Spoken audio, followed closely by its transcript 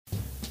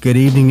Good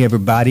evening,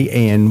 everybody,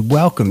 and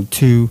welcome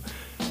to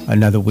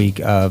another week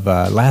of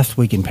Last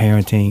Week in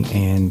Parenting.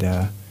 And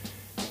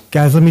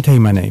guys, let me tell you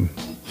my name.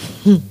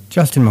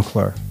 Justin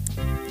McClure.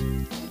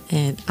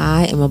 And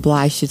I am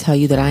obliged to tell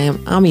you that I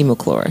am Ami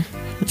McClure.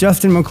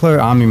 Justin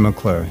McClure, Ami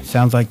McClure.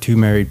 Sounds like two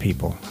married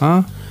people,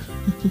 huh?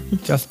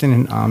 Justin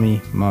and Ami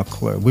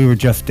McClure. We were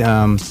just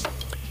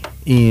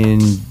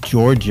in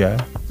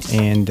Georgia,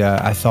 and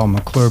I saw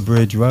McClure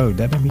Bridge Road.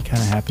 That made me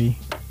kind of happy.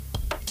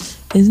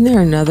 Isn't there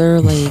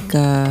another,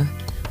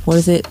 what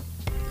is it?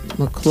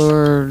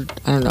 McClure,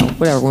 I don't know,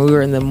 whatever, when we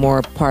were in the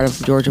more part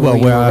of Georgia where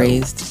you were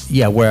raised?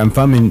 Yeah, where I'm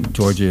from in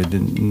Georgia, the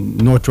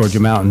North Georgia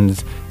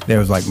mountains, there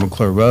was like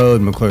McClure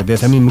Road, McClure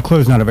this. I mean,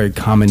 McClure's not a very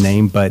common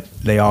name, but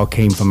they all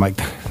came from like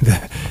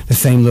the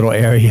same little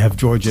area of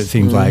Georgia, it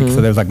seems like. So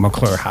there was like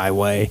McClure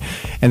Highway,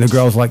 and the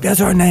girls were like,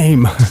 that's our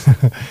name,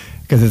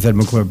 because it said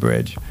McClure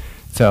Bridge.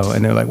 So,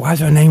 and they're like, why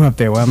is our name up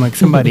there? Well, I'm like,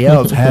 somebody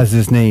else has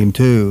this name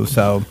too.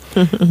 So,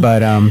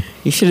 but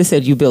you should have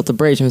said you built a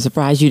bridge. I'm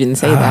surprised you didn't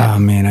say that. Oh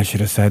man, I should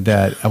have said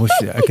that. I wish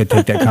I could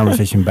take that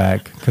conversation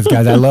back. Because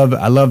guys, I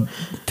love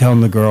telling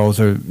the girls,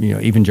 or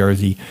even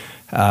Jersey,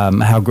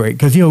 how great.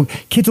 Because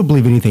kids will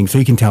believe anything. So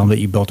you can tell them that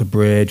you built a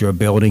bridge or a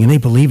building, and they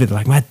believe it. They're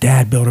like, my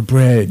dad built a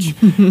bridge,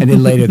 and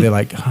then later they're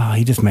like, oh,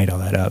 he just made all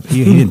that up.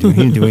 He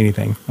didn't do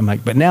anything. I'm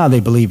like, but now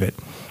they believe it.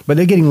 But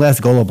they're getting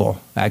less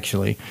gullible,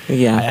 actually.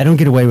 Yeah. I don't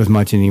get away with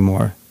much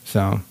anymore.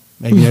 So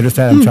maybe you notice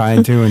that I'm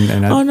trying to.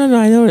 Oh, no,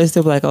 I noticed.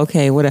 They're like,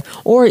 okay, whatever.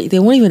 Or they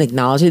won't even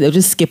acknowledge it. They'll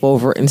just skip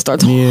over it and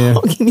start talking. Yeah.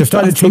 They're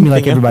starting to treat me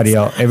like everybody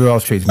else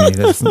treats me.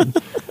 That's,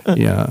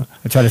 I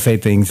try to say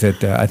things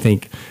that I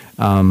think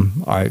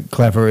are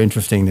clever,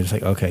 interesting. They're just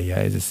like, okay, yeah,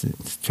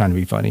 it's trying to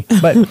be funny.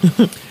 But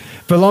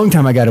for a long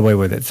time, I got away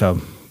with it. So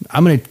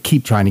I'm going to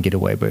keep trying to get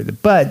away with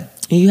it. But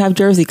you have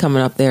Jersey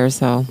coming up there,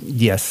 so.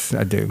 Yes,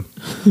 I do.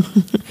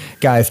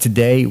 Guys,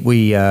 today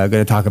we are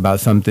going to talk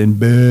about something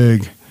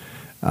big.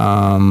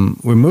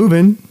 We're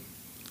moving.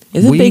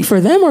 Is it big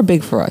for them or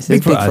big for us?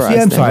 Big for us.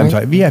 Yeah, I'm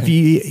sorry. Yeah,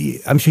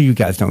 Okay. I'm sure you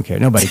guys don't care.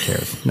 Nobody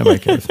cares. Nobody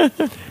cares.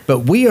 But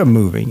we are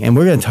moving, and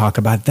we're going to talk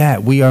about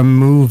that. We are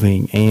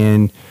moving,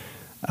 and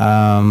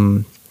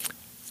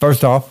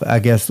first off, I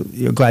guess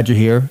glad you're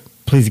here.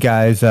 Please,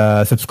 guys,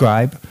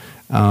 subscribe.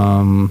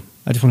 I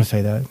just want to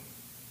say that.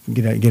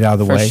 Get out of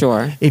the way. For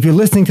sure. If you're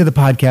listening to the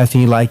podcast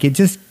and you like it,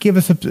 just give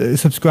us a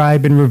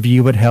subscribe and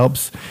review. It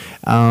helps.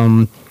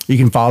 You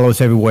can follow us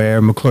everywhere,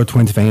 McClure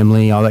Twins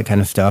Family, all that kind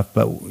of stuff.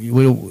 But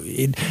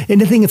and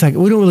the thing is, like,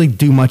 we don't really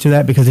do much of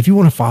that, because if you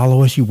want to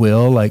follow us, you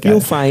will. Like,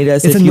 you'll find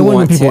us. It's if you annoying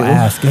want when people to.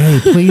 ask, "Hey,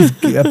 please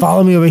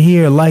follow me over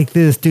here. Like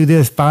this, do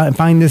this,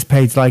 find this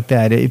page, like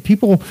that." If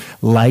people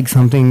like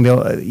something,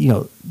 they'll,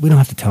 we don't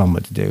have to tell them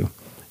what to do.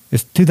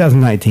 It's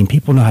 2019.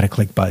 People know how to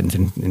click buttons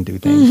and do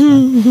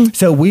things.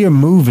 So we are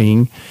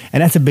moving,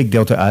 and that's a big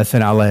deal to us.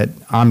 And I'll let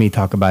Ami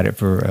talk about it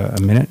for a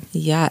minute.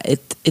 Yeah,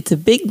 it's a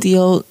big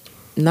deal.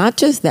 Not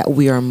just that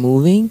we are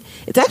moving.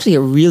 It's actually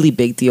a really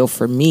big deal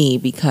for me,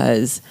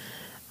 because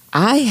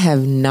I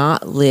have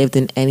not lived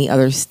in any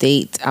other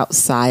state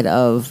outside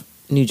of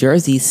New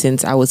Jersey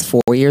since I was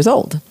 4 years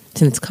old,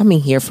 since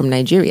coming here from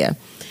Nigeria.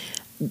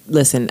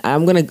 Listen,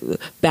 I'm going to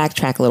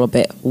backtrack a little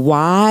bit.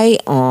 Why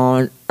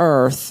on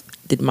earth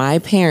did my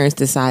parents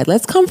decide,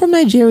 let's come from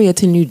Nigeria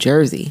to New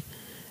Jersey?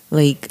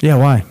 Yeah,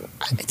 why?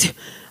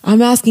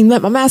 I'm asking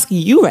them. I'm asking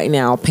you right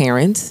now,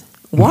 parents.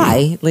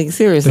 Why?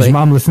 Seriously. Does your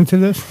mom listen to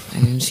this?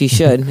 She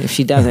should, if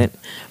she doesn't.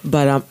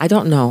 But I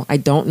don't know.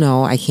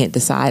 I can't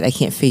decide. I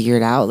can't figure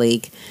it out.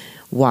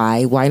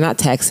 Why? Why not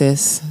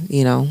Texas?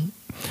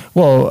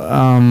 Well,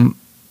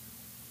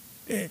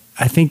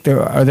 I think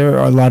there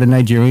are a lot of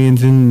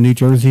Nigerians in New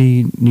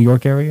Jersey, New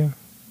York area.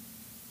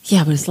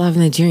 Yeah, but it's a lot of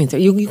Nigerians.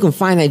 You can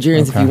find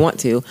Nigerians if you want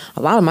to.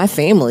 A lot of my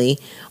family,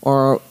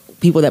 or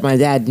people that my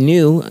dad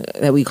knew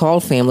that we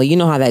called family, you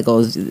know how that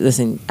goes.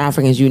 Listen,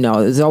 Africans,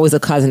 there's always a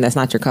cousin that's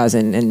not your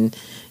cousin, and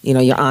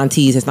your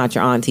aunties that's not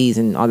your aunties,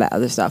 and all that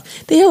other stuff.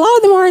 A lot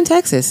of them are in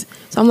Texas.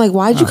 So I'm like,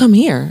 why did you come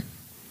here?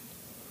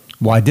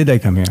 Why did they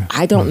come here?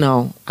 I don't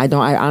know. I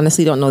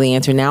honestly don't know the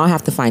answer. Now I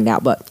have to find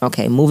out. But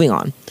okay, moving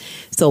on.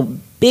 So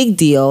big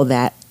deal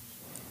that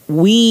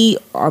we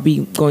are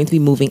going to be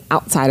moving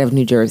outside of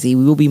New Jersey.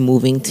 We will be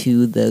moving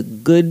to the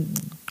good,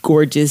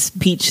 gorgeous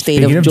peach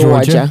state of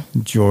Georgia.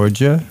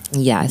 Georgia?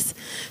 Yes.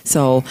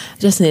 So,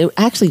 Justin, it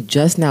actually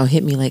just now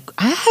hit me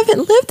I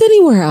haven't lived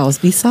anywhere else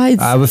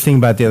besides. I was thinking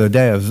about it the other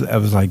day. I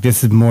was like,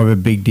 this is more of a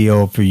big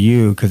deal for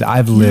you, because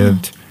I've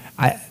lived.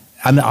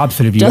 I'm the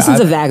opposite of you.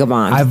 Justin's a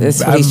vagabond.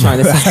 That's what he's trying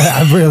to say.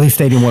 I've rarely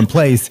stayed in one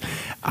place.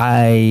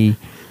 When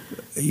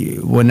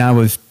I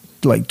was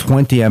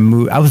 20, I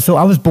moved. I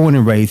was born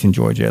and raised in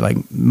Georgia.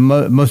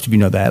 Most of you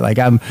know that.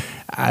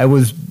 I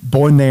was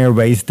born there,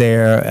 raised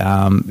there.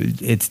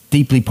 It's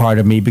deeply part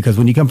of me, because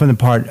when you come from the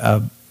part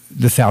of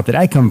the South that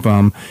I come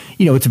from,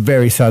 it's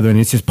very Southern.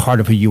 It's just part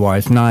of who you are.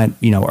 It's not,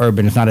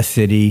 urban. It's not a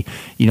city.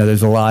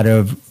 There's a lot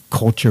of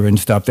culture and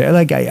stuff there.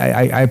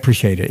 I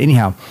appreciate it.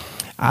 Anyhow,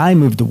 I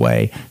moved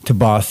away to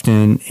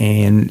Boston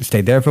and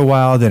stayed there for a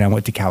while. Then I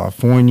went to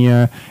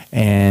California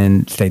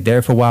and stayed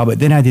there for a while. But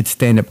then I did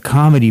stand-up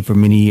comedy for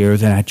many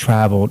years, and I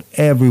traveled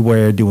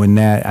everywhere doing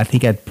that. I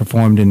think I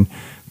performed in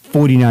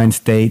 49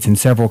 states and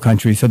several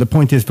countries. So the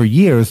point is, for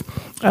years,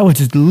 I was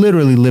just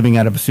literally living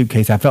out of a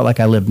suitcase. I felt like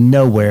I lived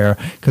nowhere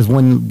because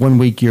one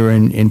week you're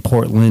in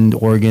Portland,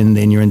 Oregon,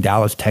 then you're in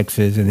Dallas,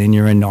 Texas, and then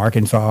you're in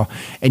Arkansas,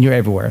 and you're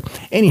everywhere.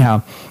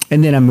 Anyhow,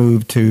 and then I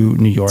moved to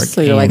New York.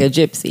 So you're like a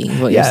gypsy, is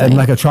what you're Yeah, saying. I'm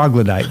like a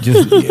troglodyte,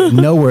 just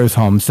nowhere's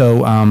home.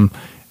 So I'm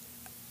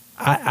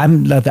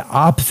like the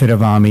opposite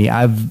of Ami.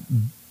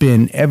 I've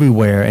been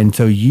everywhere, and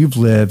so you've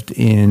lived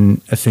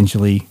in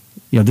essentially,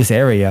 this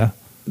area.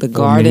 The for many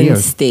Garden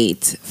years.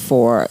 State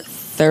for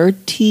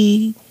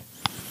 30.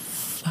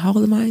 How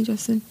old am I,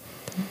 Justin?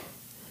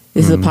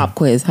 This is a pop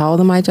quiz. How old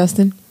am I,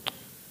 Justin?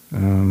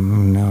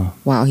 No.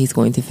 Wow, he's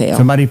going to fail.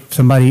 Somebody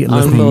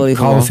listening,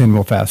 call us in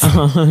real fast.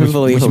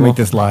 We should make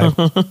this live.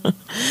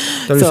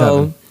 37.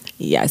 So,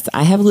 yes,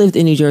 I have lived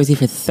in New Jersey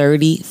for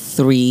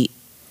 33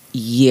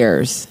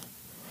 years.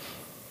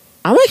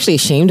 I'm actually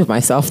ashamed of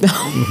myself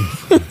now.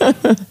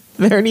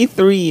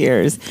 33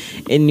 years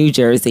in New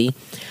Jersey.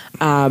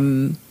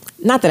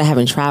 Not that I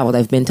haven't traveled.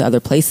 I've been to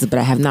other places, but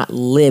I have not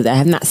lived. I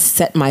have not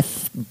set my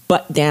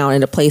butt down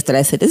in a place that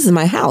I said, this is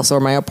my house or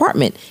my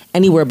apartment,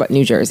 anywhere but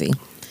New Jersey.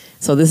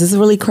 So this is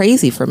really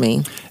crazy for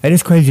me. It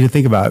is crazy to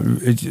think about,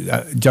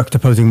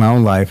 juxtaposing my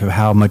own life of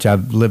how much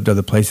I've lived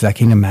other places. I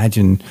can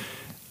imagine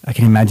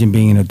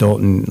being an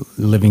adult and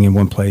living in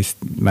one place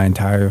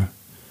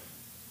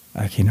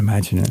I can't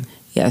imagine it.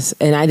 Yes,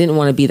 and I didn't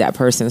want to be that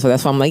person. So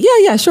that's why I'm like,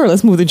 yeah, sure,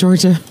 let's move to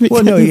Georgia.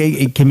 Well, no,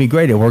 it can be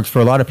great. It works for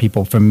a lot of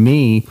people. For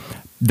me,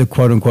 the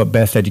quote-unquote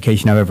best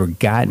education I've ever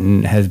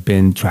gotten has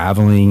been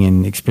traveling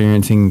and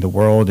experiencing the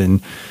world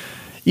and,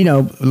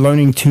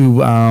 learning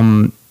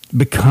to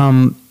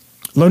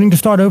learning to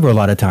start over a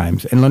lot of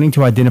times and learning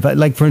to identify.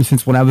 Like, for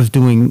instance, when I was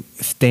doing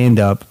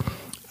stand-up,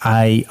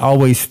 I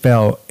always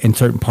felt in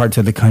certain parts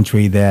of the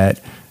country that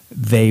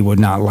they would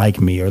not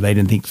like me or they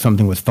didn't think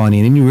something was funny.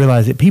 And then you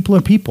realize that people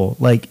are people.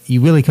 Like, you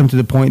really come to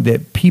the point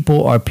that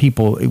people are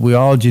people. We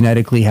all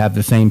genetically have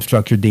the same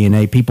structured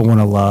DNA. People want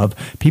to love.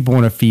 People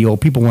want to feel.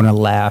 People want to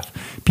laugh.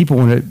 People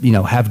want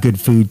to, have good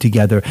food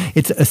together.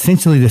 It's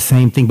essentially the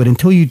same thing. But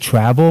until you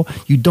travel,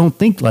 you don't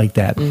think like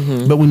that.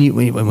 Mm-hmm. But when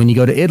you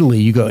go to Italy,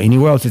 you go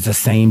anywhere else, it's the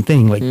same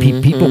thing. Like,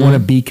 people want to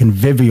be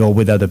convivial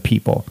with other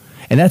people.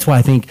 And that's why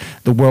I think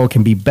the world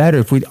can be better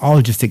if we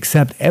all just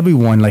accept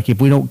everyone. Like,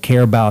 if we don't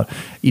care about,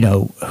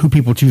 who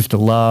people choose to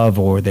love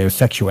or their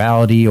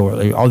sexuality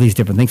or all these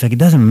different things. Like, it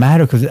doesn't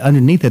matter, because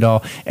underneath it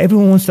all,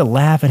 everyone wants to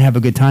laugh and have a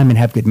good time and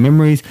have good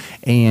memories.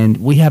 And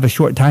we have a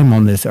short time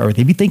on this earth.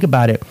 If you think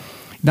about it,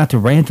 not to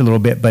rant a little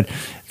bit, but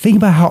think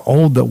about how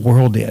old the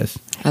world is.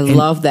 I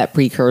love that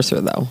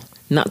precursor, though.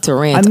 Not to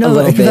rant I know, a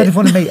little because bit. I just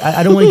want to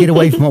I don't want to get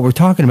away from what we're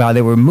talking about.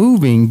 That we're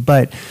moving,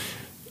 but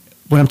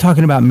when I'm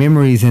talking about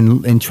memories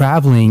and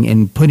traveling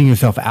and putting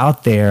yourself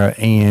out there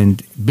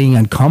and being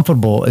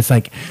uncomfortable, it's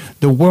like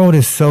the world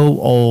is so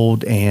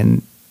old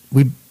and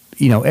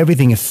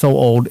everything is so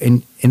old.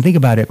 And think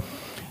about it.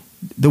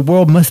 The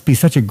world must be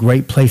such a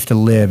great place to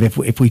live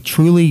if we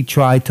truly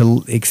try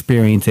to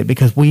experience it,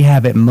 because we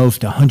have at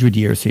most 100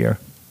 years here.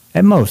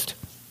 At most.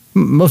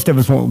 Most of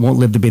us won't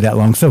live to be that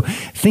long. So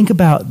think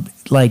about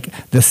like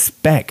the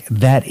speck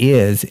that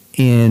is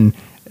in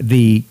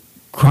the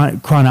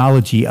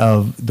chronology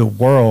of the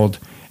world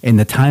and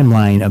the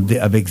timeline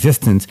of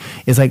existence.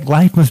 Is like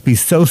life must be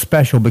so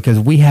special because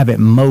we have at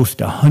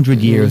most 100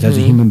 years as a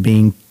human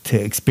being to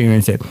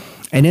experience it.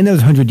 And in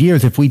those 100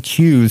 years, if we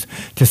choose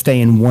to stay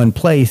in one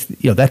place,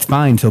 that's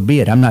fine, so be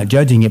it. I'm not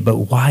judging it, but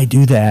why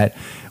do that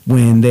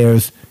when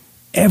there's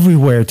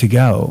everywhere to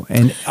go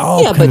and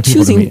all kinds of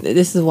people to meet?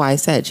 This is why I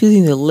said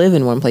choosing to live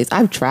in one place.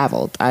 I've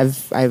traveled. I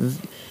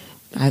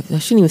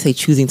shouldn't even say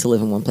choosing to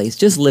live in one place,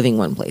 just living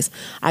one place.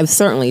 I've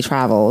certainly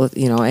traveled,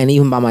 and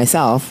even by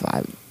myself,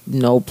 I've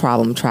no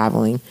problem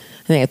traveling.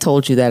 I think I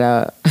told you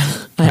that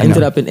I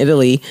ended up in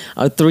Italy,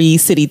 a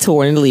 3-city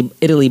tour in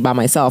Italy by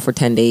myself for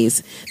 10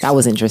 days. That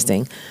was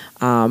interesting.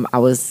 I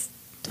was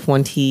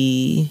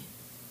 20.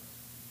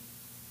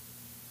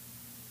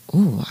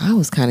 Oh, I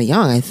was kind of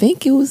young. I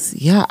think it was,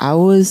 I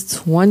was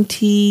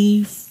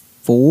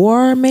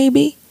 24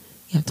 maybe.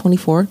 Yeah,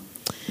 24.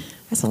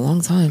 That's a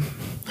long time.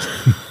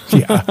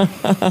 Yeah.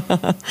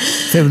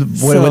 So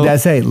what did I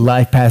say?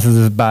 Life passes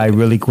us by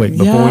really quick.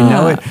 Before we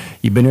know it,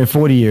 you've been here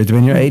 40 years, you've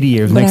been here 80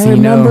 years. But Next I thing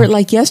you know, remember it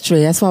like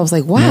yesterday. That's why I was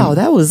like, wow,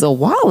 that was a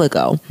while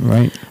ago.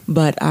 Right.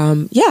 But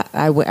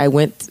I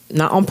went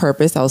not on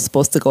purpose. I was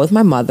supposed to go with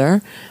my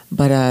mother,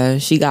 but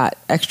she got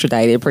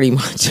extradited pretty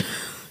much.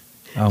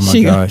 Oh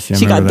my gosh.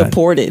 She got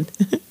deported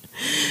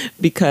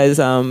because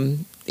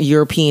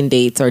European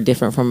dates are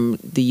different from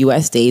the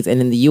U.S. dates.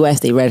 And in the U.S.,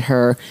 they read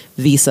her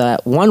visa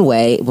one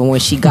way. But when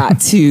she got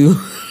to...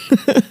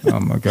 oh,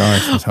 my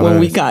gosh. When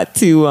we got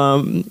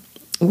to...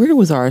 where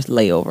was our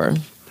layover?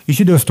 You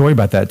should do a story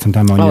about that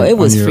sometime on Oh, your it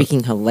was on your-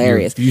 freaking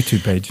hilarious. your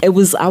YouTube page. I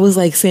was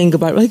like saying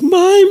goodbye, like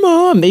my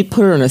mom. They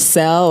put her in a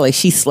cell, like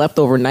she slept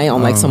overnight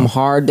on like some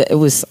hard. It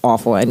was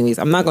awful. Anyways,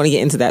 I'm not going to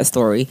get into that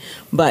story,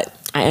 but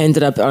I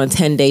ended up on a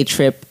 10-day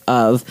trip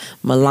of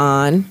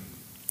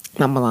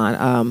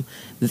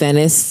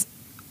Venice,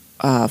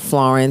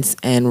 Florence,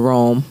 and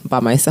Rome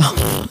by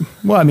myself.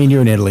 Well, I mean,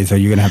 you're in Italy, so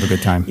you're gonna have a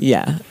good time.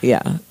 Yeah.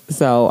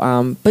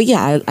 So, but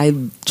yeah,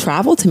 I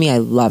travel. To me, I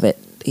love it.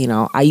 You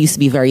know, I used to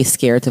be very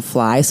scared to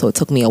fly, so it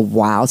took me a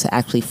while to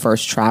actually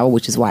first travel,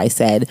 which is why I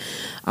said,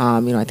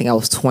 I think I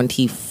was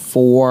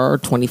 24,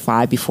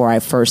 25 before I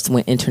first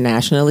went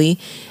internationally,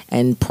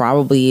 and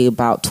probably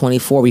about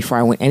 24 before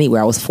I went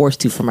anywhere. I was forced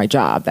to for my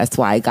job. That's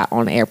why I got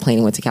on an airplane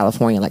and went to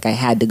California. Like I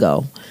had to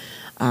go.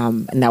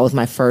 And that was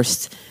my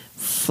first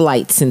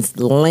flight since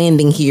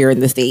landing here in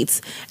the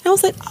States. And I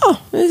was like,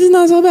 oh, this is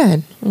not so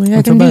bad.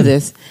 I can do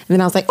this. And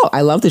then I was like, oh,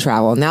 I love to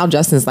travel. Now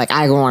Justin's like,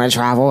 I don't want to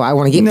travel. I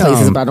want to get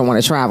places, but I don't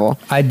want to travel.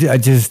 I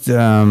just,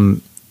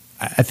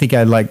 I think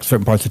I like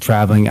certain parts of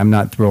traveling. I'm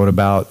not thrilled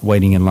about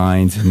waiting in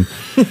lines. And,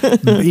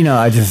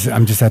 I'm just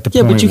at the point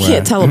Yeah, but you where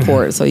can't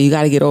teleport, so you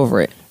got to get over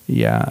it.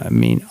 Yeah, I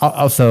mean,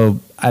 also,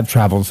 I've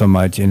traveled so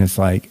much, and it's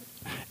like,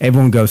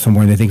 everyone goes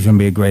somewhere and they think it's going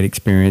to be a great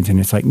experience. And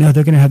it's like, no,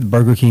 they're going to have the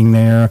Burger King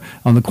there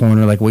on the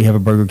corner. Like we have a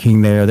Burger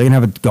King there. They're going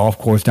to have a golf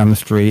course down the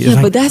street.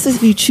 Yeah, but that's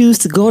if you choose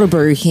to go to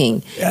Burger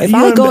King. If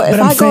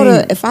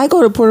I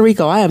go to Puerto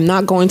Rico, I am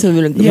not going to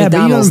the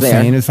McDonald's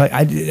there. Saying? It's like,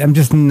 I'm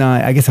just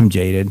not, I guess I'm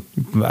jaded.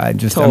 I'm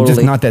just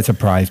not that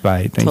surprised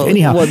by things. Totally.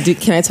 Anyhow. Well,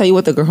 can I tell you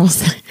what the girl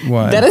said?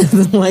 What? That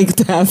doesn't like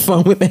to have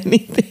fun with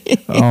anything.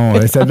 Oh,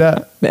 they said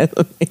that?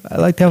 I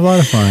like to have a lot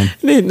of fun.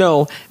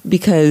 No,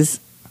 because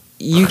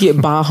you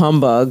get bah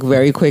humbug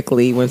very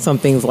quickly when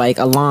something's like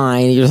a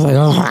line. You're just like,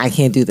 oh, I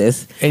can't do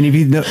this. And if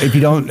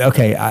you don't,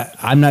 okay,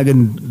 I'm not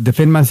going to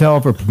defend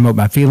myself or promote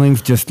my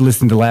feelings. Just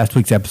listen to last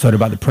week's episode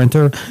about the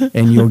printer,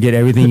 and you'll get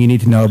everything you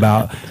need to know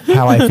about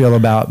how I feel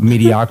about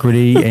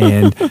mediocrity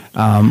and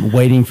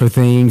waiting for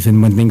things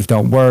and when things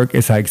don't work.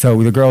 It's like,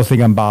 so the girls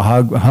think I'm bah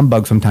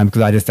humbug sometimes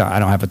because I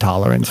don't have a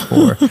tolerance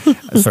for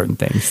certain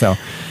things. So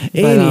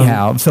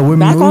anyhow, so we're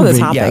back moving. On the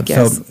topic,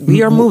 yes. So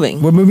we are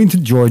moving. We're moving to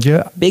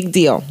Georgia. Big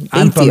deal.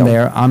 I'm from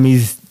there.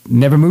 Ami's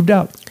never moved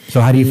out. So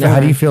how do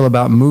you feel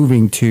about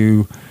moving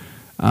to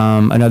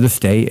another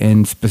state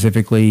and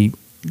specifically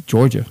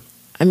Georgia?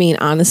 I mean,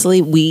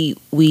 honestly,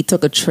 we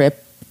took a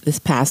trip this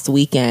past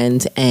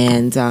weekend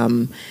and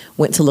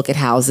went to look at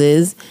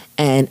houses.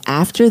 And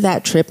after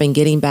that trip and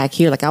getting back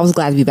here, like I was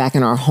glad to be back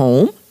in our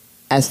home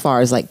as far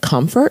as like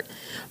comfort.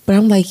 But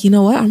I'm like, you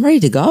know what? I'm ready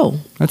to go.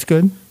 That's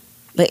good.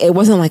 Like it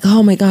wasn't like,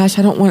 oh my gosh,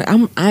 I don't want.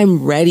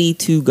 I'm ready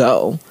to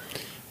go.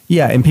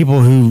 Yeah, and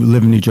people who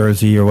live in New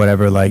Jersey or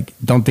whatever, like,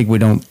 don't think we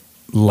don't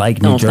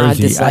like New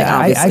Jersey.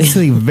 I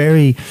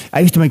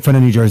used to make fun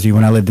of New Jersey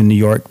when I lived in New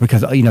York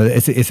because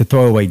it's a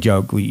throwaway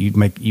joke. You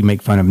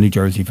make fun of New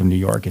Jersey from New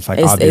York. It's like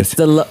obvious.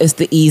 It's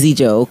the easy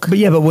joke. But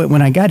yeah, but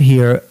when I got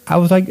here, I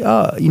was like,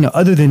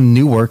 other than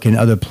Newark and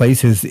other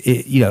places,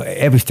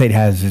 every state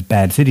has its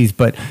bad cities,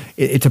 but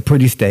it's a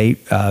pretty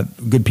state.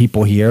 Good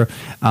people here.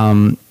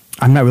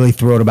 I'm not really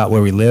thrilled about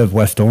where we live,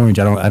 West Orange.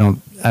 I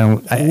mean,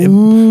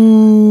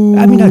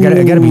 I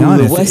gotta be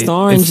honest. West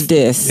Orange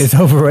it's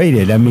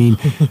overrated. I mean,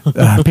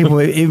 people.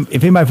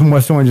 If anybody from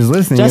West Orange is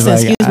listening, Justin,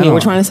 excuse me,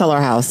 we're trying to sell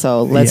our house,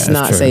 so let's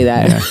not say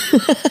that. Yeah.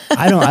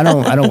 I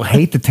don't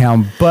hate the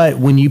town, but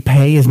when you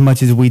pay as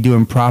much as we do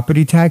in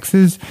property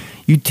taxes,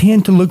 you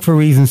tend to look for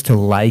reasons to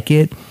like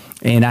it.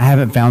 And I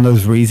haven't found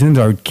those reasons.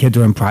 Our kids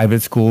are in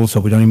private schools, so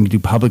we don't even do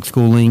public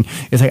schooling.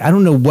 It's like, I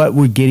don't know what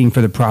we're getting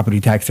for the property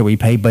tax that we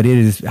pay, but it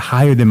is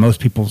higher than most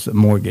people's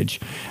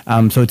mortgage.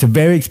 So it's so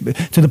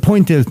the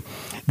point is,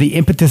 the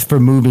impetus for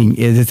moving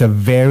is it's a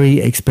very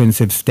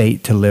expensive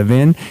state to live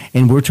in,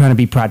 and we're trying to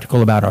be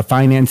practical about our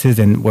finances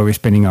and where we're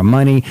spending our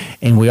money.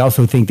 And we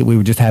also think that we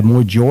would just have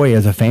more joy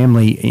as a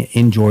family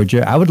in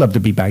Georgia. I would love to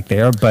be back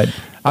there, but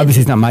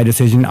obviously it's not my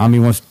decision. Ami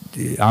wants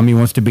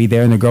to be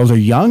there, and the girls are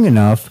young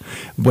enough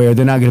where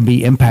they're not going to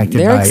be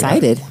impacted. They're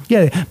excited.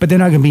 Yeah, but they're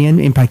not going to be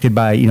impacted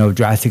by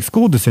drastic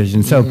school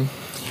decisions. So,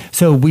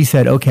 so we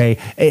said okay,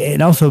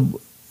 and also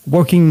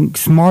working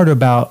smart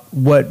about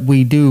what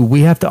we do.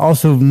 We have to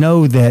also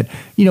know that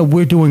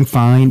we're doing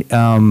fine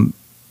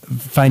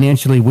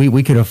financially.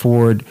 We could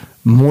afford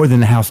more than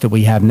the house that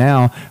we have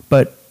now,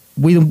 but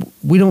we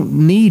don't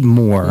need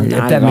more. If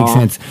that makes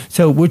sense.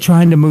 So we're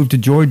trying to move to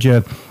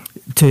Georgia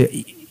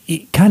to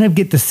kind of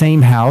get the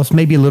same house,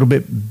 maybe a little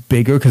bit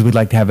bigger because we'd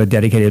like to have a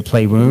dedicated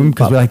playroom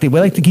because we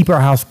like to keep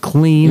our house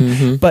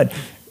clean, but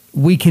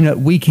we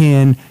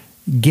can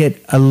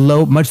get a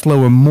much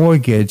lower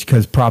mortgage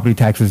because property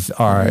taxes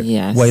are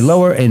way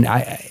lower, and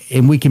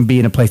we can be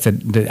in a place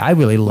that I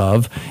really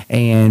love,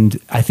 and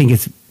I think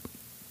it's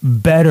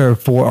better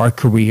for our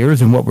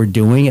careers and what we're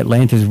doing.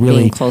 Atlanta's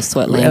really being close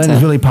to Atlanta.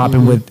 Atlanta's really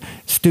popping with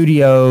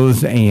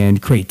studios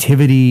and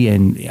creativity,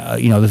 and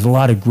there's a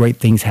lot of great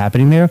things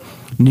happening there.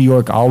 New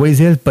York always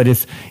is, but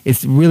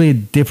it's really a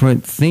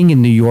different thing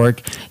in New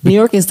York. New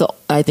York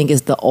I think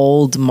is the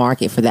old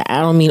market for that.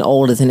 I don't mean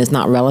old as in it's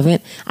not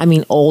relevant. I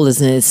mean old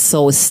as in it's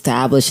so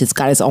established. It's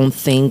got its own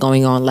thing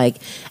going on. Like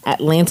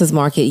Atlanta's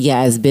market,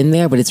 it's been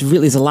there, but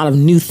there's a lot of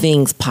new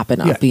things popping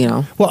up,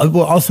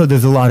 Well, also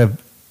there's a lot of,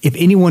 if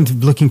anyone's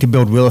looking to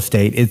build real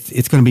estate,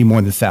 it's going to be more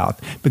in the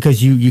South,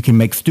 because you can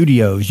make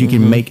studios, you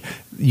can make,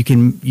 you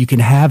can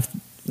have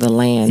the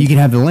land. You can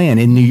have the land.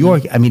 In New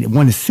York, I mean,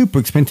 one is super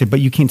expensive, but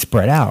you can't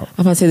spread out.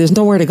 I'm going to say there's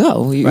nowhere to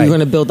go. You're going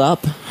to build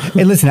up.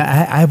 Hey, listen,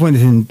 I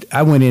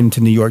went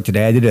into New York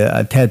today. I did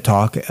a TED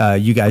Talk.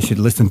 You guys should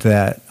listen to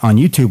that on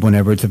YouTube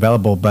whenever it's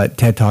available. But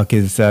TED Talk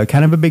is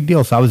kind of a big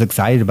deal, so I was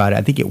excited about it.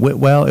 I think it went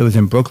well. It was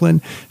in Brooklyn.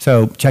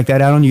 So check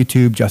that out on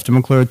YouTube, Justin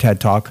McClure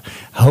TED Talk.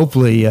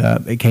 Hopefully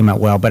it came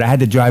out well. But I had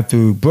to drive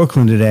through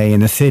Brooklyn today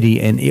in the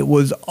city, and it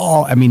was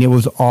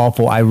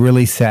awful. I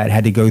really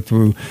had to go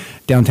through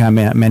downtown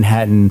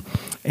Manhattan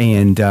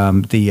and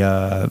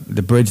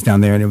the bridge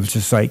down there, and it was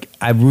just like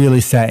I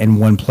really sat in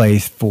one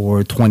place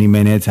for 20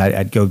 minutes.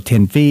 I'd go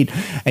 10 feet,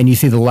 and you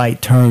see the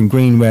light turn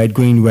green, red,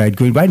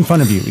 right in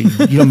front of you.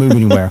 You don't move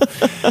anywhere.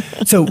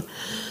 So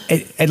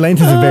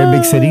Atlanta's a very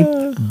big city,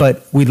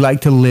 but we'd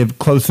like to live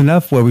close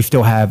enough where we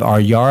still have our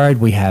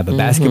yard, we have a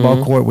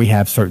basketball court, we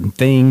have certain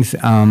things.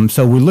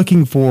 So we're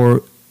looking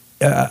for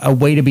a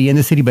way to be in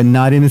the city, but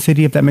not in the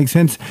city, if that makes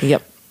sense.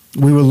 Yep.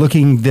 We were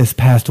looking this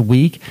past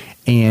week,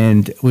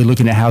 and we're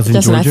looking at houses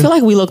in Georgia. I feel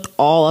like we looked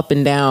all up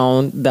and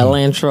down the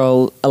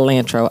Atlanta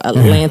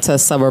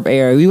suburb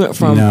area. We went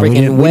from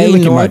way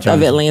north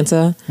of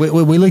Atlanta.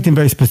 We looked in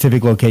very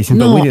specific locations,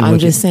 but we didn't I'm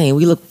just saying,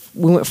 we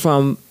went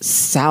from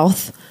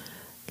south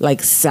of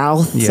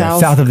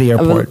the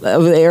airport.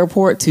 Of the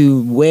airport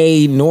to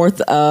way north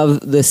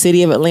of the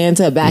city of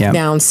Atlanta, back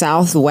down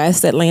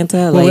southwest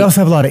Atlanta. Well, we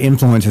also have a lot of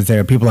influences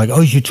there. People are like, oh,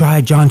 you should try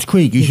Johns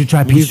Creek. You should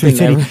try Peachtree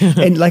City.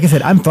 And like I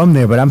said, I'm from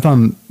there, but I'm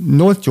from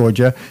North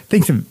Georgia.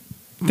 Things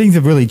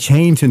have really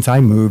changed since I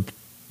moved.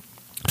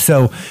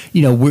 So,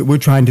 we're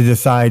trying to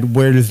decide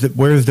where is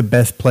the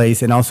best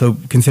place, and also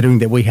considering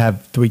that we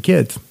have 3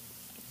 kids.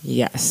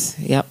 Yes.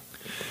 Yep.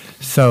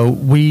 So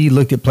we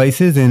looked at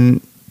places,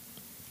 and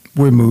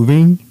we're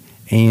moving.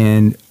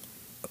 And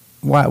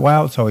why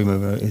else are we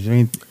moving? Is there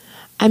any?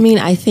 I mean,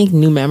 I think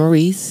new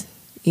memories.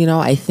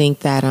 I think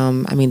that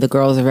the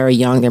girls are very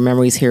young. Their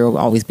memories here will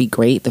always be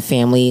great.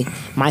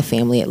 My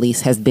family at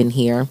least, has been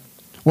here.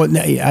 Well,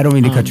 I don't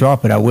mean to cut you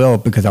off, but I will,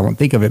 because I won't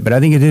think of it. But I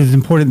think it is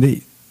important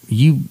that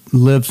you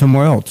live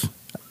somewhere else.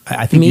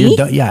 I think Me? You're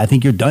done. Yeah, I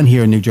think you're done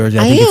here in New Jersey.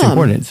 I think it's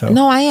important. So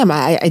no, I am.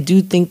 I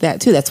do think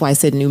that too. That's why I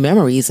said new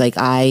memories. Like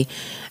I've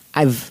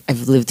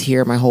lived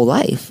here my whole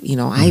life.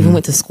 I even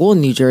went to school in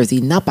New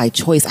Jersey, not by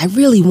choice. I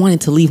really wanted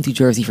to leave New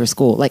Jersey for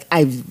school. Like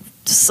I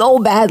so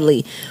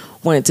badly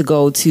wanted to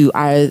go to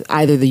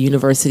either the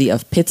University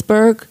of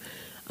Pittsburgh.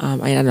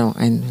 I don't know.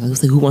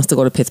 Who wants to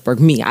go to Pittsburgh?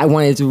 Me. I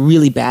wanted to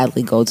really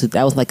badly go to.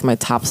 That was like my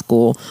top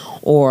school,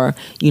 or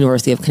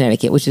University of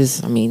Connecticut, which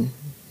is,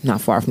 not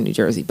far from New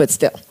Jersey, but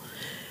still.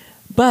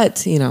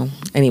 But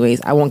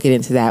anyways, I won't get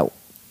into that.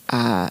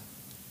 I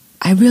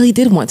really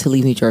did want to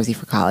leave New Jersey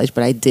for college,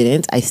 but I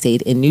didn't. I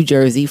stayed in New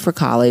Jersey for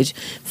college,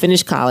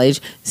 finished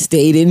college,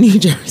 stayed in New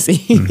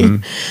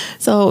Jersey.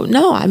 So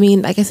no,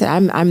 like I said,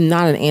 I'm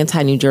not an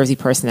anti-New Jersey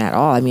person at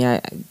all.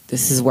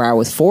 This is where I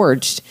was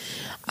forged.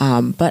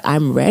 But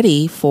I'm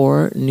ready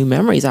for new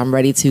memories. I'm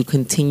ready to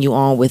continue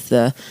on with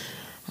the,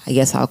 I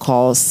guess I'll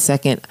call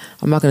second.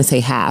 I'm not going to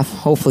say half.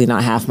 Hopefully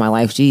not half my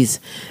life. Geez.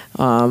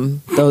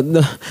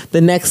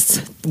 The next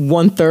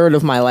 1/3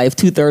 of my life,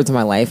 2/3 of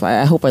my life.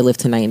 I hope I live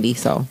to 90.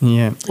 So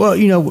yeah. Well,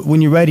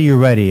 when you're ready, you're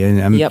ready,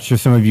 and I'm sure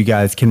some of you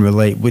guys can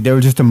relate. There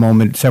was just a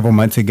moment several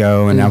months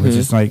ago, and I was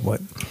just like,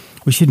 "What?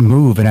 We should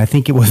move." And I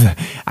think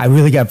I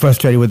really got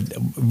frustrated with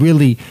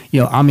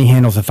Ami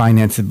handles the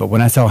finances, but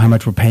when I saw how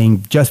much we're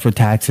paying just for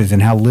taxes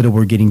and how little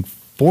we're getting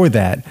for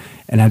that,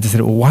 and I just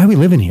said, well, why are we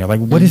living here?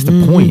 Like, what is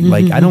the point?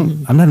 Like,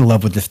 I'm not in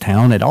love with this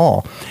town at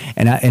all.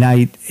 And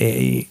I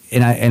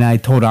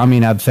told Ami,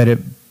 and I've said it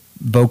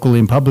vocally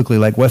and publicly,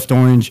 like West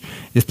Orange,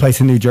 this place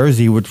in New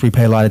Jersey, which we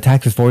pay a lot of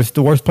taxes for, it's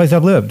the worst place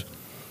I've lived.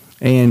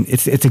 And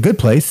it's a good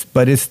place,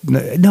 but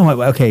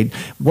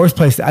worst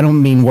place. I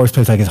don't mean worst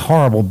place like it's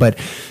horrible, but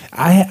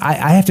I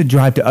have to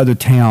drive to other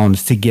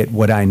towns to get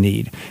what I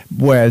need.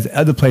 Whereas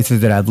other places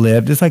that I've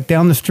lived, it's like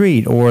down the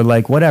street or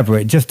like whatever.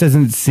 It just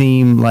doesn't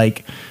seem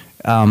like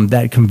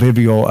that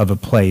convivial of a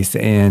place.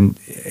 And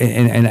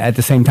at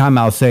the same time,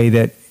 I'll say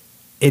that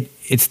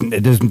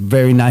there's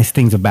very nice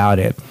things about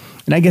it.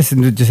 And I guess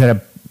just at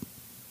a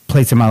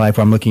place in my life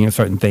where I'm looking at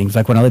certain things.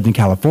 Like when I lived in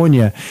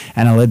California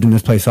and I lived in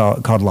this place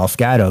called Los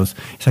Gatos,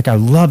 it's like I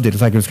loved it.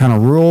 It's like it was kind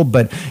of rural,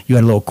 but you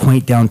had a little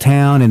quaint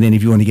downtown, and then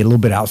if you want to get a little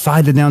bit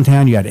outside the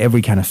downtown, you had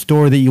every kind of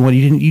store that you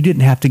wanted. You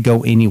didn't have to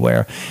go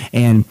anywhere.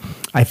 And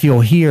I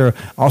feel here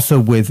also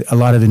with a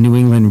lot of the New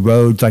England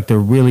roads, like they're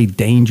really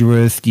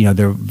dangerous.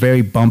 They're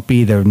very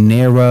bumpy, they're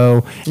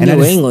narrow. And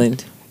New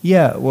England.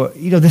 Yeah, well,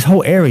 this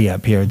whole area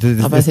up here. I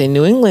was about to say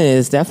New England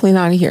is definitely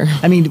not here.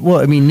 I mean,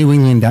 New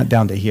England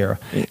down to here.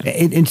 Yeah.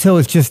 And so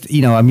it's just,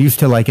 I'm used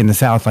to like in the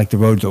South, like the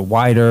roads are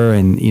wider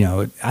and,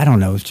 I don't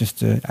know. It's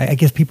just, I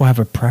guess people have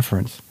a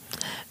preference.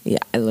 Yeah,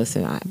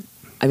 listen,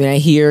 I mean, I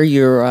hear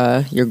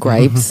your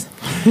gripes.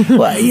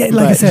 Well, yeah,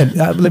 like I said,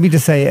 let me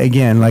just say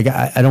again, like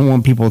I don't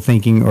want people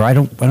thinking, or I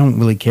don't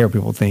really care what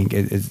people think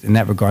in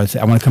that regard.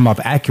 I want to come off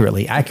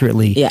accurately.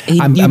 Yeah,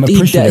 I'm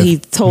appreciative. He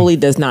totally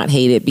does not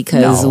hate it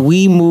because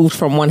we moved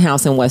from one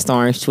house in West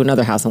Orange to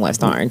another house in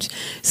West Orange.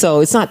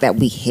 So it's not that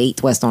we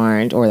hate West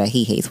Orange or that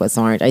he hates West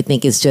Orange. I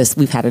think it's just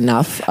we've had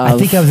enough. I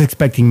think I was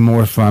expecting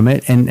more from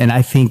it, and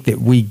I think that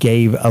we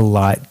gave a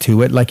lot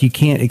to it. Like you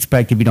can't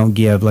expect if you don't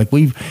give. Like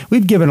we've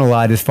given a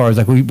lot as far as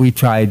like we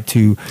tried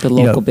to the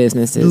local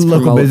businesses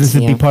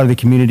be part of the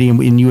community,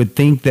 and you would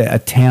think that a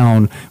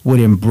town would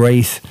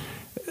embrace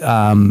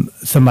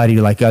somebody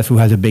like us who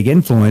has a big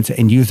influence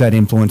and use that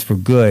influence for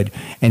good.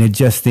 And it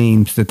just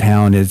seems the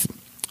town is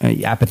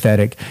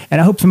apathetic. And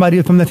I hope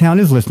somebody from the town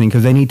is listening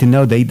because they need to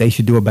know they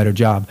should do a better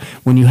job.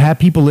 When you have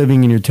people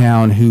living in your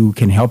town who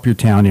can help your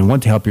town and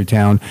want to help your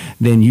town,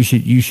 then you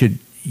should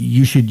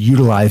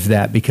utilize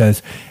that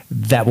because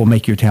that will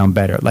make your town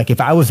better. Like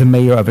if I was the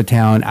mayor of a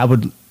town, I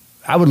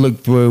would look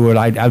through it.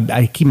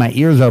 I keep my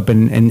ears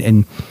open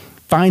and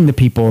find the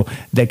people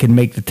that can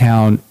make the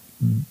town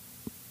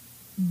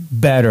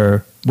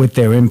better with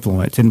their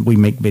influence. And we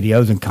make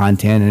videos and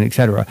content and et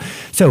cetera.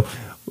 So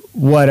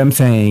what I'm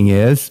saying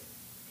is,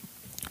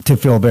 to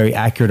feel very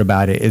accurate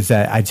about it, is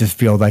that I just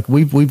feel like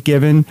we've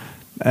given,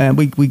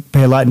 we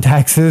pay a lot in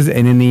taxes.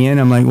 And in the end,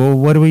 I'm like, well,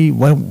 what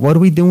are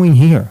we doing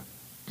here?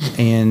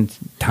 And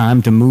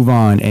time to move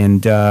on.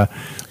 And,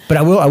 but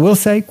I will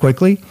say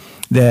quickly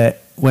that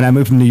when I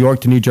moved from New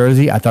York to New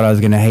Jersey, I thought I was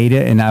going to hate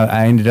it, and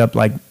I ended up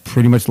like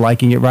pretty much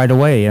liking it right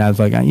away. And I was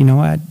like, you know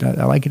what,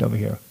 I like it over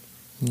here.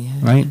 Yeah.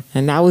 Right.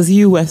 And that was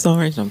you, West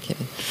Orange. I'm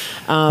kidding.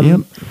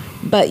 Yep.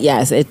 But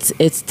yes,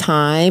 it's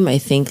time. I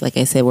think, like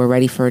I said, we're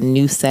ready for a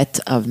new set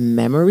of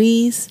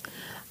memories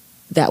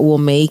that we'll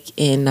make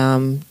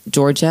in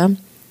Georgia.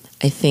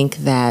 I think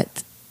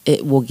that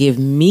it will give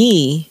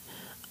me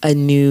a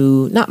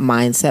new, not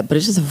mindset, but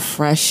it's just a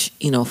fresh,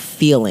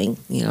 feeling.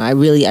 I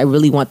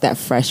really want that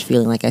fresh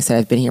feeling. Like I said,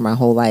 I've been here my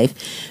whole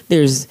life.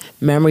 There's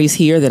memories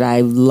here that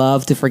I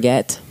love to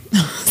forget.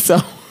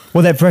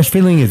 Well, that fresh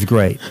feeling is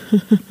great.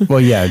 Well,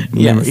 yeah,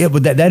 yes. Yeah,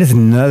 but that is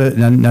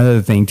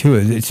another thing too.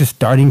 It's just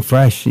starting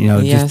fresh.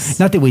 Yes.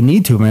 Just, not that we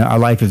need to. I mean, our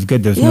life is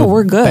good. There's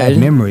we're good. Bad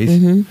memories.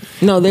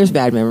 Mm-hmm. No, there's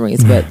bad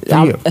memories, but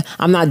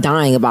I'm not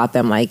dying about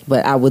them.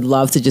 But I would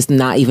love to just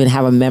not even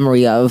have a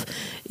memory of,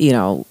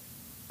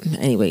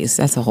 Anyways,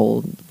 that's a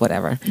whole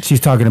whatever. She's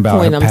talking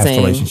about her past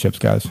relationships,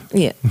 guys.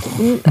 Yeah,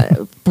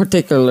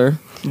 particular,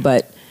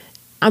 but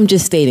I'm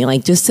just stating,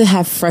 like, just to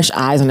have fresh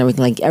eyes on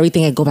everything. Like,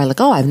 everything I go by, like,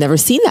 oh, I've never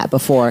seen that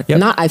before. Yep.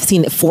 Not I've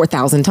seen it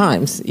 4,000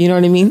 times. You know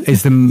what I mean?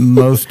 It's the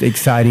most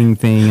exciting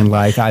thing in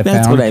life I've found.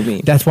 That's what I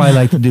mean. That's why I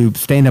like to do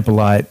stand-up a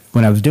lot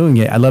when I was doing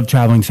it. I love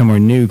traveling somewhere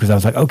new because I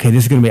was like, okay,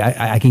 this is going to be,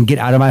 I can get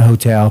out of my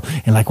hotel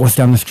and like, what's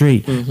down the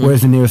street? Mm-hmm.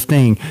 Where's the nearest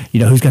thing?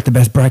 Who's got the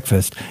best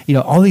breakfast?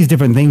 All these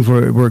different things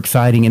were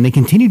exciting, and they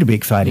continue to be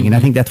exciting. Mm-hmm. And I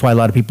think that's why a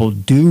lot of people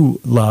do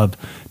love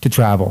to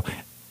travel.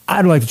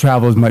 I don't like to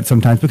travel as much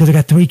sometimes because I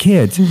got 3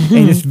 kids, mm-hmm.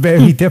 and it's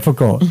very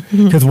difficult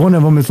because one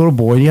of them is a little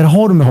boy and you got to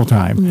hold him the whole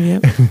time.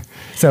 Yep.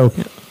 So,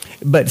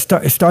 but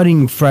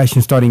starting fresh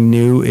and starting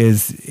new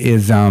is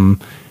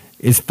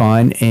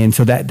fun, and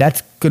so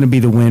that's going to be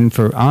the win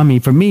for Ami.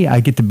 For me, I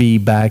get to be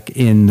back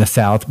in the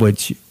South,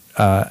 which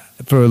for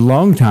a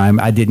long time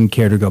I didn't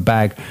care to go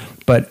back,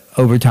 but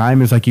over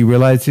time it's like you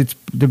realize it's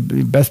the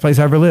best place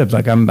I ever lived.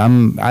 Like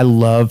I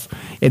love.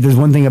 If there's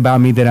one thing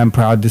about me that I'm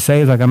proud to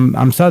say is like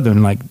I'm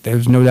Southern. Like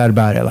there's no doubt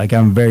about it. Like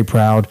I'm very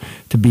proud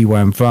to be where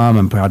I'm from.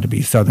 I'm proud to be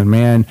a Southern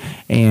man,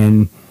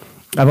 and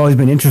I've always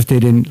been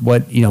interested in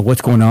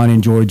what's going on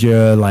in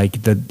Georgia,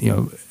 like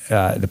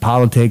the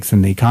politics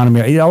and the economy.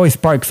 It always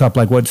sparks up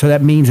like what. So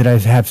that means that I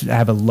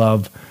have a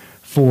love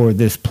for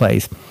this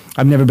place.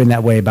 I've never been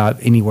that way about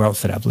anywhere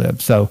else that I've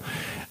lived. So.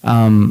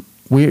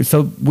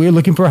 We're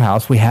looking for a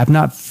house. We have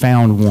not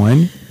found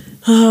one.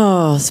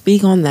 Oh,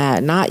 speak on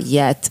that. Not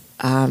yet.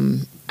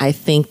 I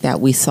think that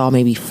we saw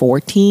maybe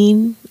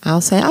 14.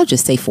 I'll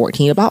just say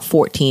 14. About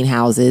 14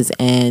 houses,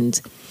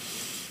 and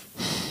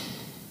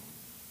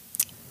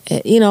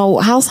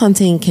house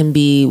hunting can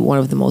be one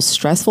of the most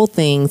stressful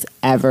things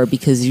ever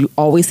because you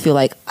always feel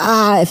like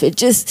if it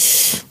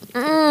just.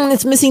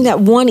 It's missing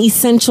that one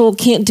essential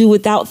can't do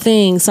without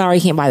thing.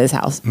 Sorry, can't buy this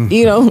house.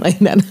 Mm-hmm. Like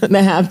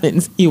that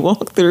happens. You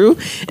walk through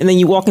and then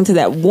you walk into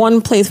that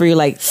one place where you're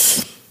like,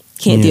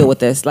 can't deal with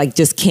this. Like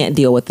just can't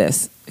deal with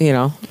this,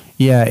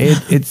 Yeah,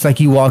 it's like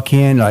you walk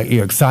in, like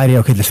you're excited.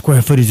 Okay, the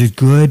square footage is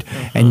good,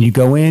 and you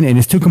go in, and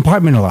it's too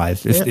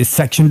compartmentalized. It's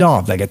sectioned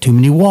off. They got too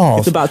many walls.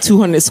 It's about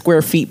 200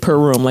 square feet per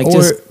room. Like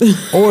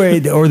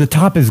or the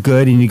top is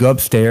good, and you go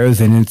upstairs,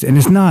 and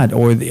it's not.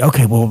 Or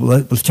okay, well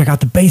let's check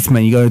out the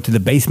basement. You go to the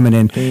basement,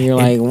 and you're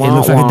like, it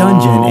looks like a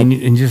dungeon,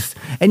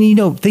 and you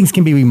know things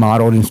can be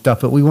remodeled and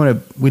stuff. But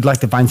we'd like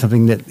to find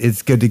something that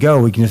is good to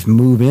go. We can just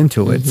move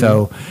into it.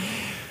 So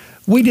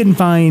we didn't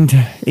find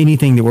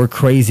anything that we're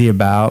crazy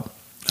about.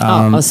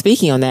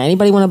 Speaking on that,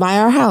 anybody want to buy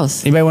our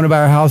house? Anybody want to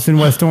buy our house in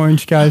West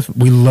Orange, guys?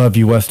 We love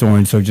you, West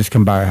Orange, so just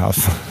come buy our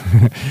house.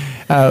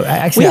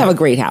 Actually, we have a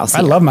great house.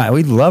 We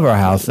love our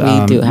house.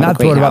 We do have not a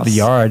great thought about house. the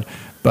yard,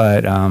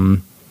 but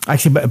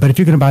actually, but if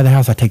you're going to buy the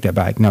house, I take that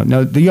back.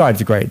 No, the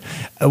yard's great.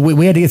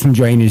 We had to get some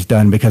drainage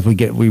done because we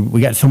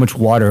got so much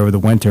water over the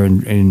winter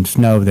and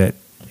snow that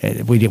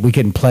we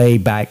couldn't play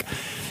back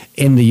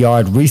in the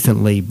yard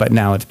recently, but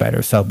now it's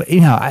better. So, but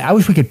anyhow, I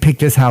wish we could pick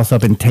this house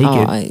up and take it.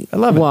 I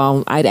love it.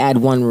 Well, I'd add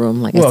one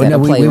room, like I said,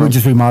 we would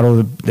just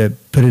remodel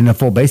put it in a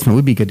full basement.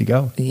 We'd be good to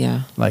go.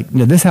 Yeah. Like,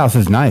 this house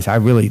is nice. I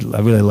really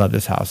love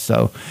this house.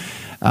 So,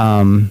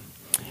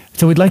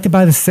 so we'd like to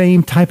buy the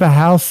same type of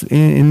house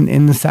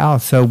in the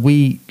South. So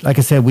like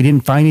I said, we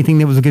didn't find anything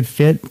that was a good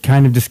fit.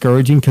 Kind of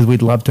discouraging because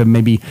we'd love to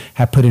maybe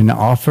have put in an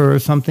offer or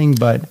something.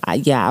 But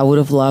I would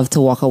have loved to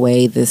walk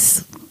away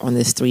on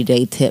this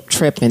 3-day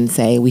trip and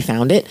say, we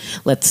found it.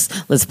 Let's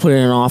put in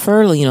an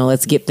offer.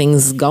 Let's get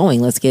things going.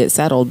 Let's get it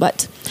settled.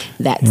 But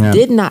that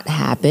did not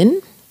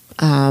happen.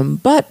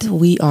 But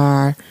we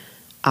are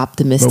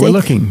optimistic. But we're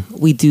looking.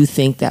 We do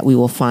think that we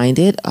will find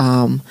it.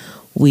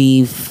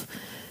 We've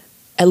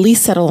at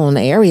least settled on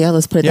the area.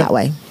 Let's put it that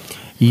way.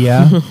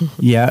 Yeah.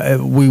 Yeah.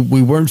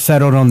 We weren't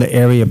settled on the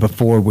area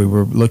before. We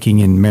were looking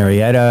in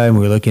Marietta and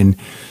we were looking,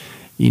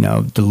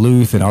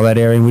 Duluth and all that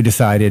area. And we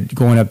decided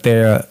going up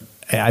there,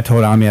 I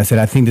told Ami, I said,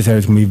 I think this area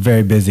is going to be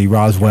very busy,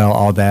 Roswell,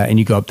 all that. And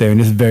you go up there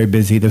and it's very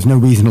busy. There's no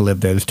reason to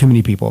live there. There's too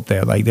many people up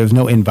there. Like, there's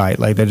no invite.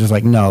 Like, they're just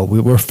like, no,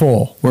 we're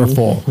full. We're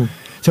full.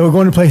 So we're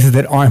going to places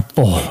that aren't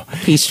full.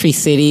 Peachtree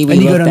City.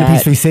 And you go down to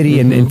Peachtree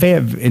City in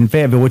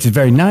Fayetteville, which is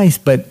very nice,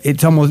 but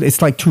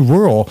it's like too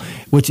rural,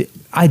 which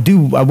I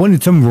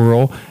wanted some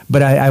rural,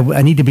 but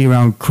I need to be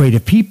around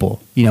creative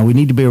people. We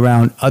need to be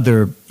around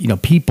other,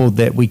 people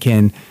that we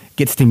can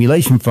get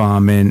stimulation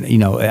from. And,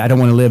 I don't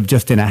want to live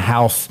just in a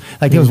house.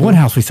 Like, there was one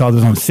house we saw that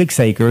was on 6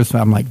 acres. So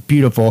I'm like,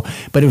 beautiful.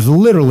 But it was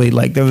literally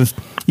like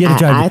you had to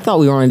drive. I thought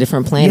we were on a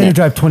different planet. You had to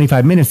drive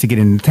 25 minutes to get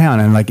into town.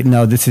 And I'm like,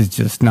 no, this is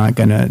just not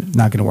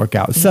gonna work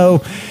out.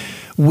 So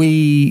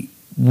we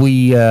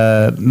made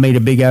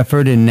a big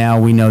effort, and now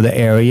we know the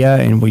area,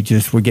 and we're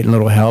getting a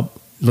little help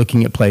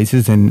looking at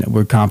places, and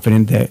we're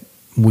confident that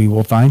we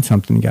will find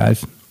something,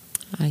 guys.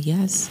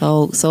 Yes.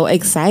 So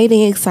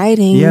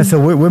exciting. Yeah. So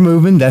we're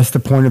moving. That's the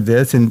point of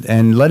this.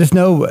 And let us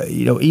know,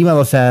 email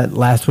us at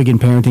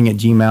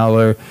lastweekinparenting@gmail.com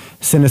or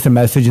send us a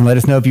message and let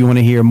us know if you want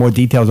to hear more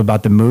details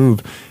about the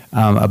move,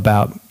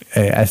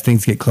 as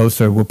things get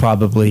closer. We're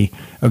probably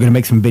are going to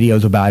make some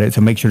videos about it.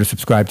 So make sure to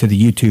subscribe to the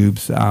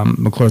YouTube's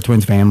McClure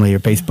Twins Family or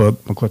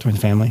Facebook McClure Twins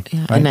Family.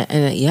 Yeah. Right?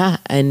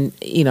 And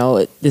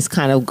this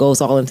kind of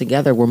goes all in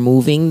together. We're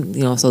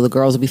moving, so the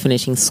girls will be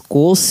finishing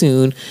school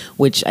soon,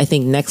 which I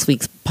think next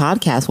week's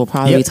podcast will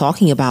probably be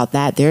talking about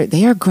that.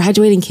 They are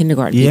graduating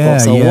kindergarten people.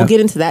 So we'll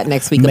get into that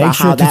next week about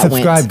how that went. Make sure to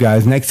subscribe,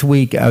 guys. Next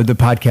week, the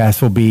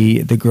podcast will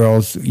be the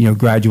girls,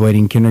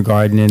 graduating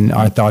kindergarten and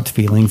our thoughts,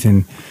 feelings,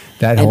 and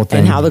that whole thing.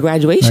 And how the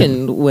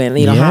graduation went.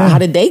 How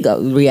did they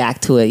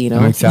react to it?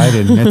 I'm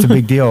excited. It's a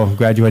big deal.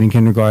 Graduating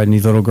kindergarten.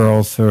 These little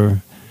girls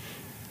are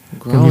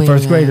going to be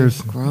first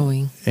graders.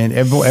 Growing. And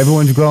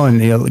everyone's growing.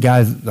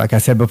 Guys, like I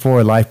said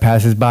before, life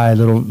passes by.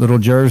 Little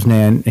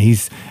Jersnan, we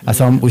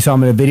saw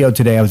him in a video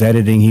today. I was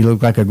editing. He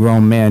looked like a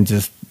grown man.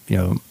 Just,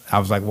 I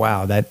was like,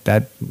 wow,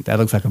 that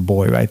looks like a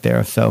boy right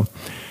there. So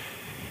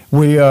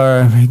we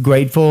are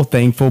grateful,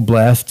 thankful,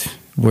 blessed.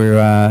 We're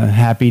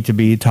happy to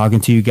be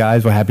talking to you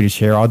guys. We're happy to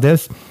share all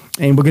this.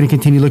 And we're going to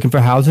continue looking for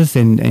houses.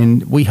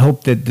 And we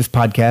hope that this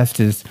podcast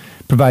has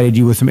provided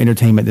you with some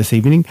entertainment this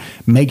evening.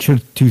 Make sure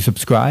to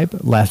subscribe.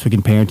 Last Week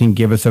in Parenting.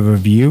 Give us a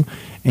review.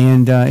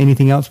 And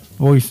anything else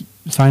before we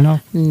sign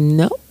off?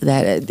 No.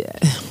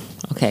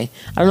 Okay.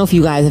 I don't know if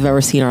you guys have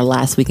ever seen our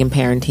Last Week in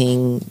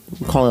Parenting,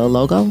 we call it a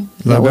logo.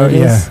 Is that what it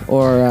is?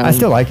 Or I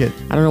still like it.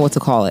 I don't know what to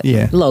call it.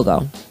 Yeah.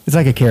 Logo. It's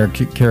like a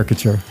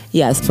caricature.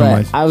 Yes,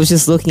 but I was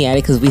just looking at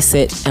it because we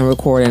sit and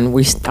record, and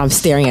I'm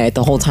staring at it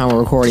the whole time we're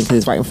recording because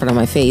it's right in front of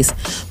my face.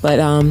 But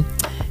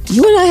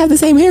you and I have the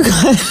same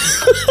haircut.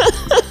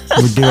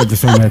 We do have the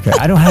same haircut.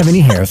 I don't have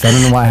any hair, so I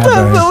don't know why I have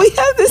that. But we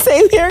have the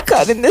same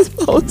haircut in this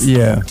post.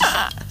 Yeah,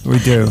 we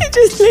do. It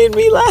just made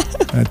me laugh.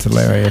 That's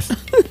hilarious.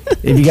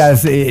 If you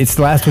guys, it's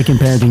the Last Week in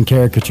Parenting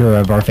caricature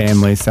of our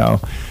family, so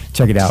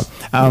check it out.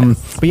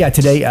 But yeah,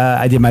 today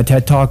I did my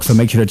TED Talk, so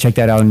make sure to check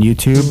that out on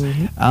YouTube.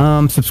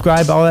 Mm-hmm.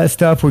 Subscribe, all that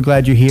stuff. We're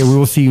glad you're here. We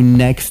will see you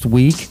next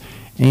week.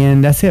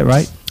 And that's it,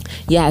 right?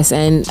 Yes,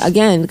 and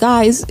again,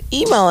 guys,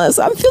 email us.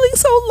 I'm feeling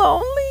so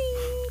lonely.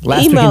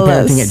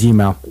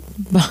 Lastweekinparenting@gmail.com.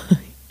 Bye.